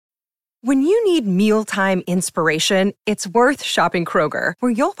When you need mealtime inspiration, it's worth shopping Kroger,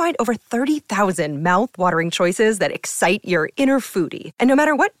 where you'll find over 30,000 mouth-watering choices that excite your inner foodie. And no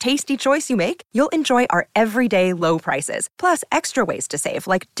matter what tasty choice you make, you'll enjoy our everyday low prices, plus extra ways to save,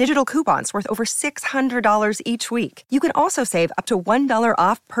 like digital coupons worth over $600 each week. You can also save up to $1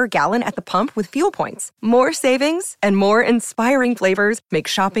 off per gallon at the pump with fuel points. More savings and more inspiring flavors make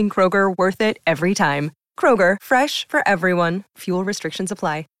shopping Kroger worth it every time. Kroger, fresh for everyone. Fuel restrictions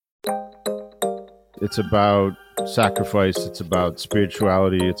apply. It's about sacrifice. It's about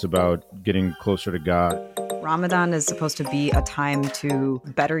spirituality. It's about getting closer to God. Ramadan is supposed to be a time to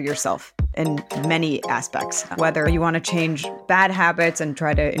better yourself in many aspects. Whether you want to change bad habits and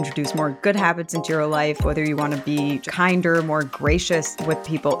try to introduce more good habits into your life, whether you want to be kinder, more gracious with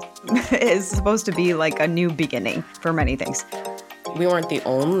people, is supposed to be like a new beginning for many things. We weren't the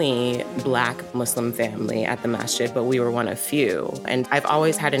only Black Muslim family at the masjid, but we were one of few. And I've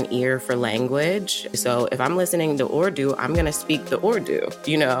always had an ear for language. So if I'm listening to Urdu, I'm going to speak the Urdu.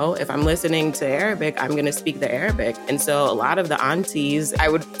 You know, if I'm listening to Arabic, I'm going to speak the Arabic. And so a lot of the aunties, I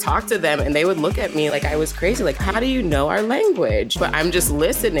would talk to them and they would look at me like I was crazy. Like, how do you know our language? But I'm just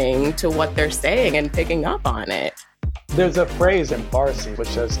listening to what they're saying and picking up on it. There's a phrase in Farsi which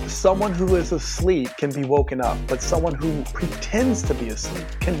says, someone who is asleep can be woken up, but someone who pretends to be asleep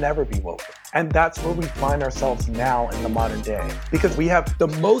can never be woken. And that's where we find ourselves now in the modern day, because we have the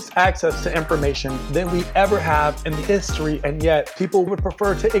most access to information than we ever have in history, and yet people would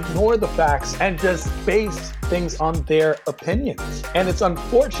prefer to ignore the facts and just base things on their opinions. And it's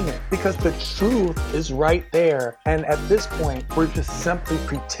unfortunate because the truth is right there, and at this point, we're just simply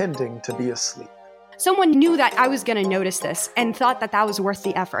pretending to be asleep. Someone knew that I was going to notice this and thought that that was worth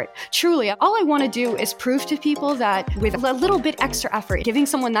the effort. Truly, all I want to do is prove to people that with a little bit extra effort, giving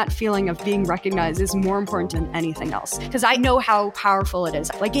someone that feeling of being recognized is more important than anything else. Because I know how powerful it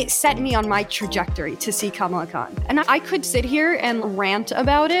is. Like, it set me on my trajectory to see Kamala Khan. And I could sit here and rant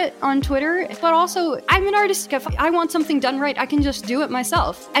about it on Twitter, but also I'm an artist. If I want something done right, I can just do it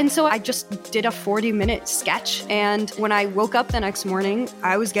myself. And so I just did a 40-minute sketch. And when I woke up the next morning,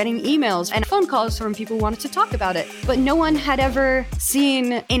 I was getting emails and phone calls from people who wanted to talk about it. But no one had ever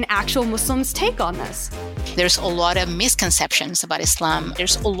seen an actual Muslim's take on this. There's a lot of misconceptions about Islam.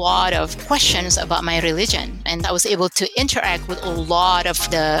 There's a lot of questions about my religion. And I was able to interact with a lot of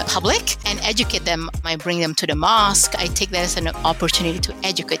the public and educate them. I bring them to the mosque. I take that as an opportunity to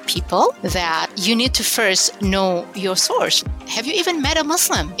educate people that you need to first know your source. Have you even met a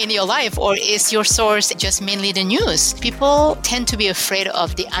Muslim in your life, or is your source just mainly the news? People tend to be afraid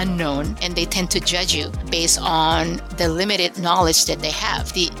of the unknown, and they tend to judge you based on the limited knowledge that they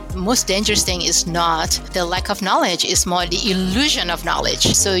have. The most dangerous thing is not the lack of knowledge, it's more the illusion of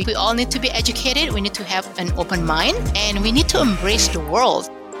knowledge. So we all need to be educated, we need to have an open mind, and we need to embrace the world.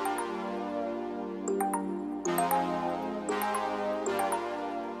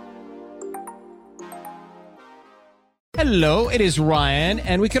 Hello, it is Ryan,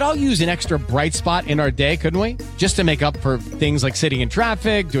 and we could all use an extra bright spot in our day, couldn't we? Just to make up for things like sitting in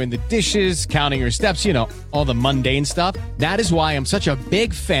traffic, doing the dishes, counting your steps, you know, all the mundane stuff. That is why I'm such a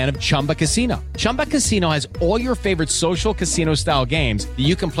big fan of Chumba Casino. Chumba Casino has all your favorite social casino-style games that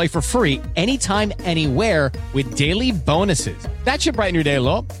you can play for free anytime, anywhere with daily bonuses. That should brighten your day a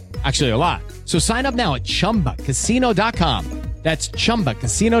little. Actually, a lot. So sign up now at ChumbaCasino.com. That's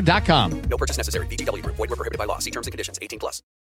ChumbaCasino.com. No purchase necessary. VGW Group. Void where prohibited by law. See terms and conditions. 18+.